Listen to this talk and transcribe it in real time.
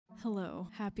Hello,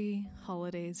 happy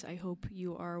holidays. I hope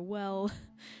you are well.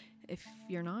 If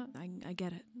you're not, I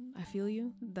get it. I feel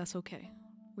you. That's okay.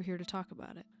 We're here to talk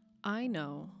about it. I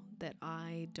know that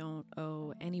I don't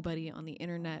owe anybody on the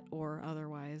internet or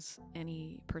otherwise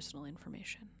any personal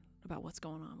information about what's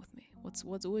going on with me. What's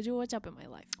up in my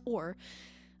life? Or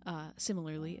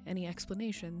similarly, any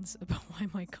explanations about why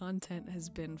my content has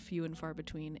been few and far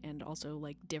between and also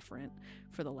different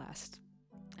for the last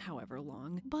however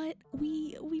long. But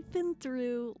we've been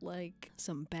through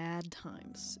some bad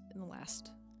times in the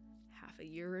last half a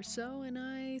year or so, and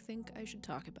I think I should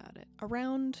talk about it.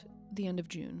 Around the end of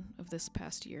June of this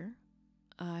past year,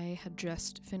 I had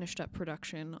just finished up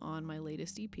production on my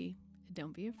latest EP,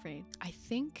 Don't Be Afraid. I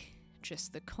think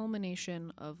just the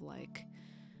culmination of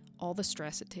all the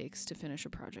stress it takes to finish a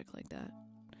project like that,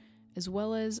 as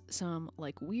well as some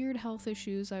weird health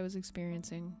issues I was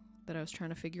experiencing that I was trying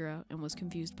to figure out and was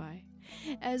confused by,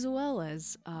 as well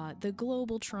as the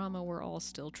global trauma we're all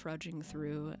still trudging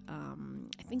through.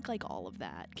 I think all of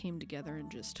that came together and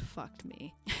just fucked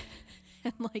me.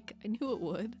 And I knew it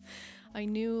would. I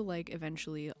knew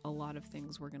eventually a lot of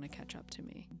things were gonna catch up to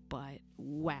me. But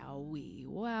wowee.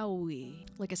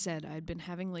 Like I said, I'd been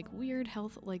having weird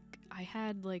health, I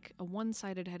had a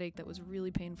one-sided headache that was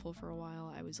really painful for a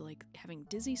while. I was having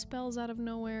dizzy spells out of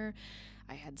nowhere.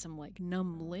 I had some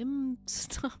numb limb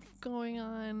stuff going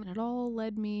on. It all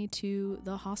led me to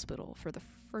the hospital for the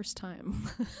first time.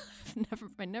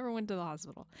 I never went to the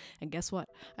hospital. And guess what?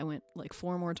 I went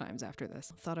 4 more times after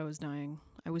this. Thought I was dying.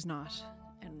 I was not.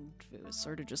 And it was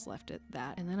sort of just left at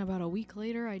that. And then about a week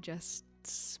later, I just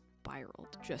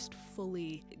spiraled. Just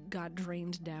fully got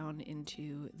drained down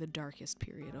into the darkest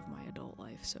period of my adult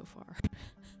life so far.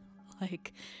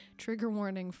 Trigger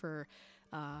warning for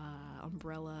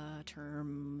umbrella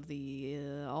term,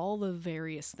 all the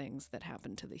various things that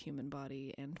happen to the human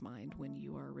body and mind when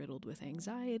you are riddled with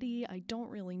anxiety. I don't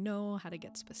really know how to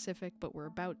get specific, but we're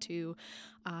about to.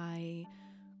 I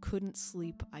couldn't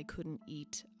sleep. I couldn't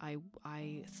eat.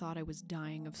 I thought I was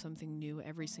dying of something new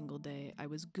every single day. I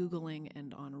was Googling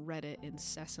and on Reddit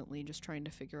incessantly just trying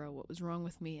to figure out what was wrong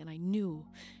with me, and I knew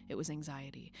it was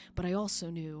anxiety. But I also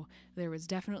knew there was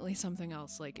definitely something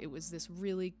else. It was this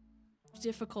really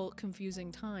difficult,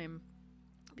 confusing time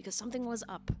because something was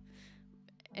up,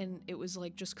 and it was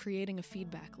just creating a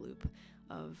feedback loop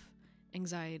of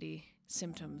anxiety,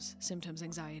 symptoms,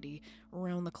 anxiety,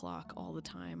 around the clock, all the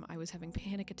time. I was having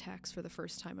panic attacks for the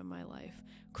first time in my life,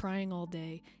 crying all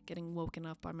day, getting woken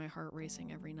up by my heart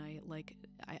racing every night.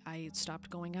 I stopped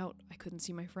going out. I couldn't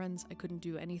see my friends. I couldn't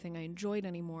do anything I enjoyed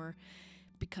anymore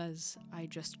because I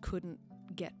just couldn't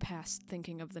get past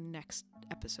thinking of the next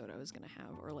episode I was going to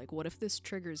have, or what if this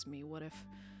triggers me? What if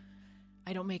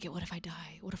I don't make it? What if I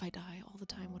die? What if I die all the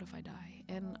time? What if I die?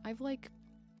 And I've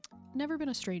never been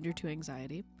a stranger to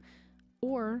anxiety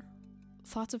or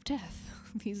thoughts of death.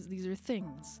 These are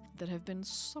things that have been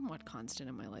somewhat constant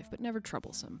in my life, but never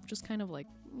troublesome. Just kind of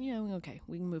okay,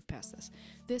 we can move past this.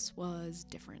 This was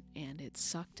different, and it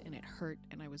sucked, and it hurt,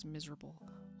 and I was miserable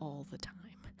all the time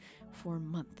for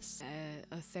months.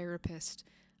 A therapist,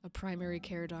 a primary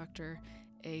care doctor,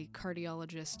 a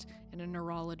cardiologist, and a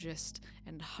neurologist,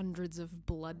 and hundreds of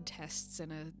blood tests,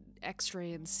 and a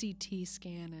X-ray and CT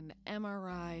scan and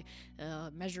MRI,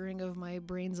 measuring of my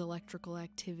brain's electrical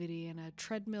activity, and a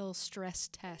treadmill stress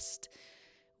test.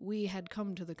 We had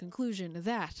come to the conclusion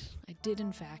that I did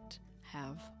in fact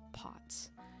have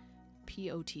POTS.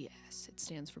 POTS. It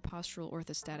stands for postural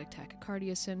orthostatic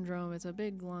tachycardia syndrome. It's a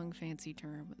big, long, fancy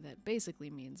term that basically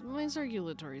means my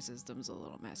circulatory system's a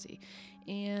little messy,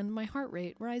 and my heart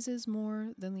rate rises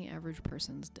more than the average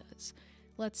person's does.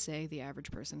 Let's say the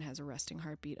average person has a resting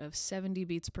heartbeat of 70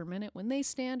 beats per minute. When they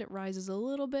stand, it rises a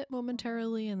little bit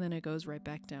momentarily, and then it goes right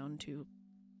back down to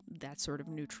that sort of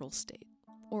neutral state,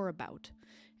 or about.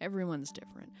 Everyone's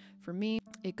different. For me,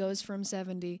 it goes from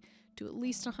 70 to at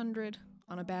least 100.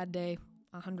 On a bad day,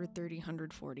 130,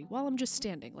 140, while I'm just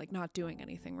standing, not doing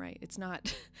anything, right? It's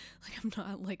not, I'm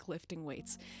not, lifting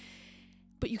weights.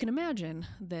 But you can imagine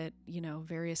that,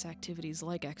 various activities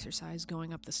like exercise,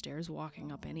 going up the stairs, walking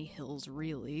up any hills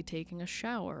really, taking a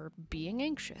shower, being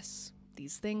anxious.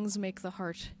 These things make the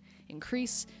heart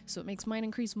increase, so it makes mine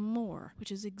increase more,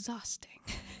 which is exhausting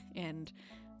and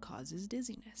causes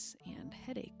dizziness and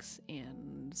headaches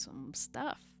and some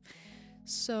stuff.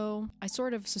 So I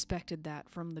sort of suspected that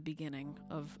from the beginning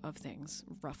of things,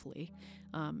 roughly,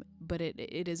 but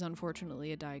it is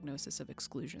unfortunately a diagnosis of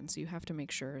exclusion, so you have to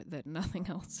make sure that nothing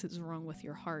else is wrong with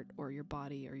your heart or your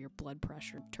body or your blood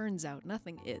pressure. Turns out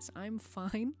nothing is. I'm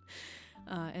fine,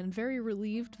 and very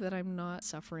relieved that I'm not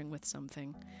suffering with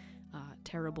something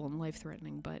terrible and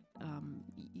life-threatening, but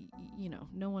you know,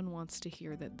 no one wants to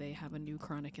hear that they have a new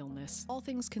chronic illness. All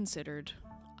things considered,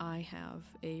 I have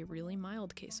a really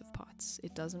mild case of POTS.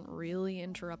 It doesn't really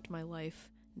interrupt my life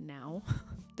now.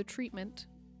 The treatment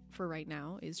for right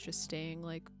now is just staying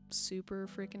like super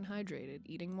freaking hydrated,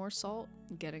 eating more salt,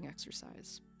 getting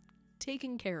exercise,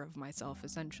 taking care of myself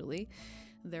essentially.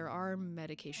 There are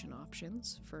medication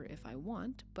options for if I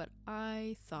want, but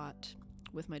I thought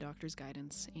with my doctor's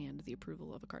guidance and the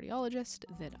approval of a cardiologist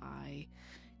that I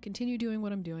continue doing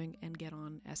what I'm doing and get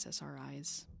on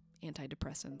SSRIs,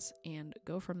 antidepressants, and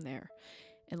go from there.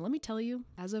 And let me tell you,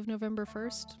 as of November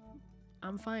 1st,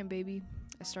 I'm fine, baby.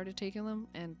 I started taking them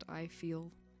and I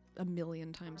feel a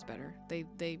million times better.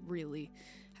 They really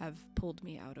have pulled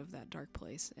me out of that dark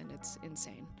place, and it's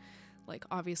insane. Like,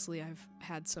 obviously I've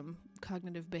had some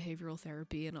cognitive behavioral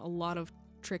therapy and a lot of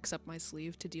tricks up my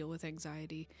sleeve to deal with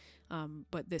anxiety,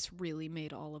 but this really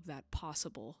made all of that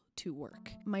possible to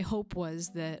work. My hope was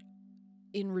that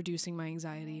in reducing my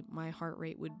anxiety, my heart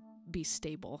rate would be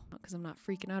stable because I'm not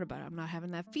freaking out about it. I'm not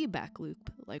having that feedback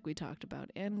loop like we talked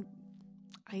about, and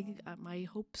my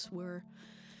hopes were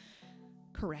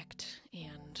correct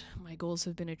and my goals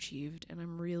have been achieved, and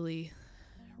I'm really,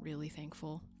 really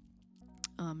thankful.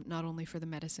 Not only for the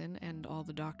medicine and all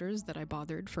the doctors that I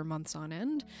bothered for months on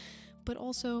end, but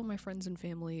also my friends and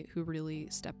family who really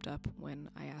stepped up when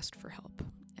I asked for help.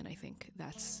 And I think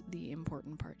that's the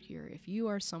important part here. If you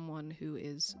are someone who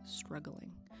is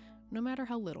struggling, no matter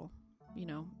how little, you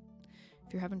know,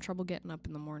 if you're having trouble getting up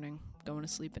in the morning, going to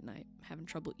sleep at night, having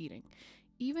trouble eating,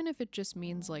 even if it just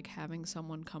means like having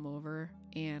someone come over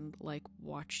and like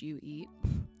watch you eat,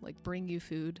 like bring you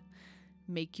food,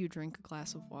 make you drink a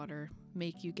glass of water,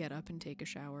 make you get up and take a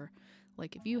shower.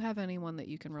 Like, if you have anyone that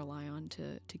you can rely on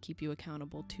to keep you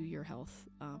accountable to your health,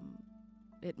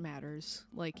 it matters.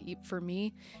 Like, for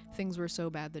me, things were so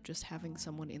bad that just having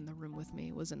someone in the room with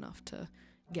me was enough to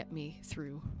get me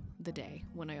through the day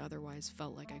when I otherwise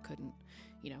felt like I couldn't,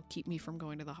 you know, keep me from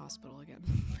going to the hospital again.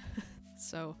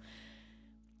 So,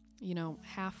 you know,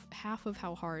 half of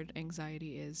how hard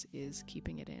anxiety is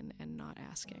keeping it in and not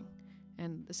asking.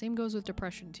 And the same goes with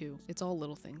depression too. It's all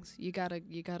little things. You gotta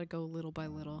go little by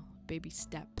little, baby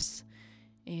steps,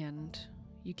 and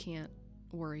you can't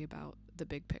worry about the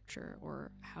big picture or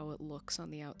how it looks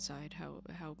on the outside,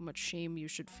 how much shame you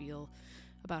should feel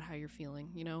about how you're feeling,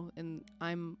 you know? And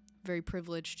I'm very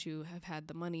privileged to have had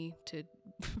the money to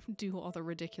do all the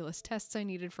ridiculous tests I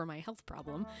needed for my health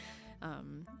problem,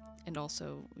 and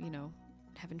also, you know,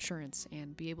 have insurance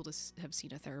and be able to have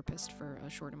seen a therapist for a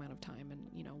short amount of time, and,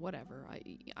 you know, whatever.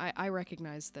 I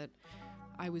recognize that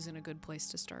I was in a good place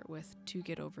to start with to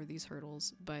get over these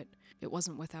hurdles, but it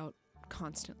wasn't without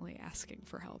constantly asking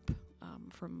for help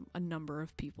from a number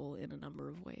of people in a number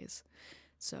of ways.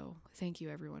 So thank you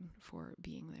everyone for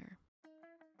being there.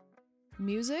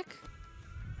 Music?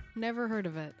 Never heard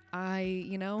of it.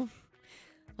 You know,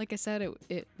 like I said,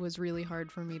 it was really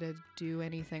hard for me to do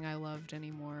anything I loved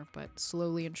anymore, but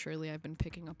slowly and surely I've been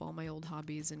picking up all my old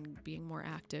hobbies and being more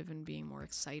active and being more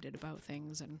excited about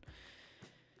things and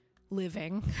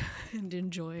living and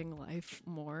enjoying life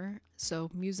more. So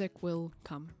music will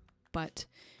come, but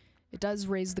it does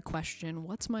raise the question,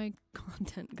 what's my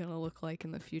content gonna look like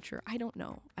in the future? I don't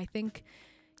know. I think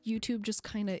YouTube just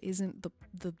kind of isn't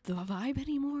the vibe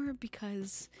anymore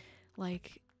because,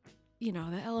 like, you know,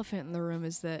 the elephant in the room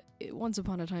is that once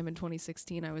upon a time in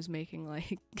 2016, I was making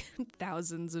like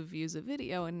thousands of views a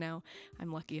video, and now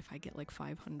I'm lucky if I get like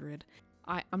 500.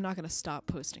 I'm not going to stop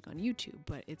posting on YouTube,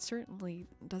 but it certainly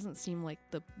doesn't seem like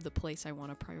the place I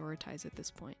want to prioritize at this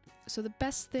point. So the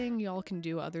best thing y'all can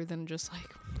do other than just like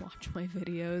watch my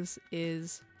videos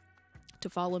is to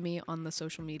follow me on the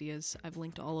social medias. I've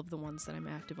linked all of the ones that I'm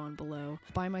active on below.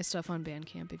 Buy my stuff on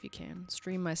Bandcamp if you can.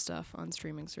 Stream my stuff on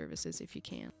streaming services if you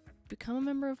can. Become a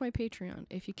member of my Patreon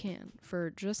if you can. For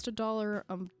just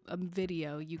 $1 a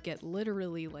video, you get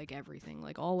literally like everything.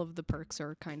 Like, all of the perks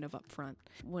are kind of up front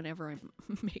whenever I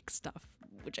make stuff,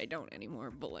 which I don't anymore,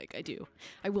 but like I do.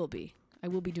 I will be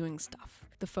doing stuff.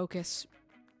 The focus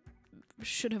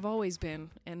should have always been,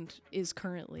 and is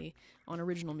currently, on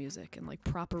original music and like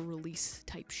proper release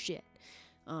type shit.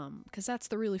 Because that's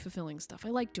the really fulfilling stuff. I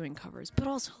like doing covers, but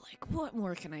also like, what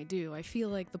more can I do? I feel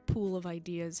like the pool of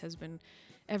ideas has been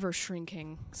ever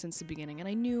shrinking since the beginning, and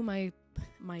I knew my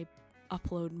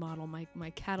upload model, my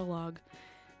catalog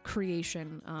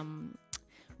creation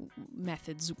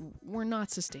methods were not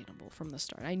sustainable from the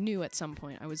start. I knew at some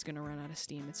point I was going to run out of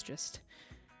steam. It's just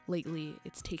lately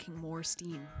it's taking more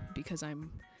steam because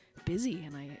I'm busy,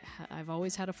 and I've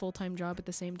always had a full-time job at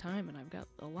the same time, and I've got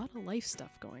a lot of life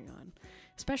stuff going on,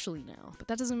 especially now. But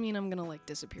that doesn't mean I'm gonna like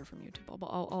disappear from YouTube.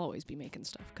 I'll always be making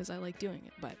stuff because I like doing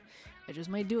it, but I just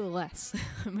might do it less.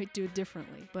 I might do it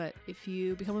differently. But if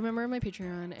you become a member of my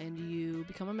Patreon and you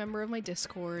become a member of my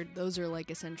Discord, those are like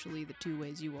essentially the two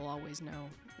ways you will always know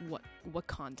what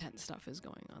content stuff is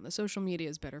going on. The social media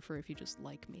is better for if you just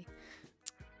like me.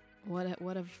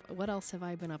 What else have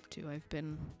I been up to? I've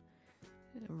been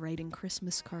writing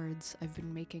Christmas cards. I've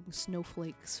been making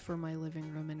snowflakes for my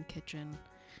living room and kitchen.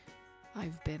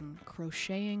 I've been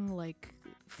crocheting like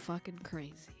fucking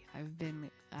crazy.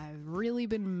 I've really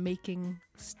been making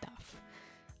stuff.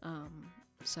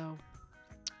 So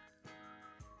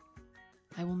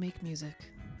I will make music,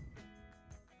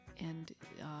 and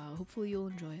hopefully you'll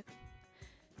enjoy it.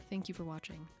 Thank you for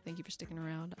watching. Thank you for sticking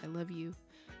around. I love you.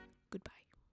 Goodbye.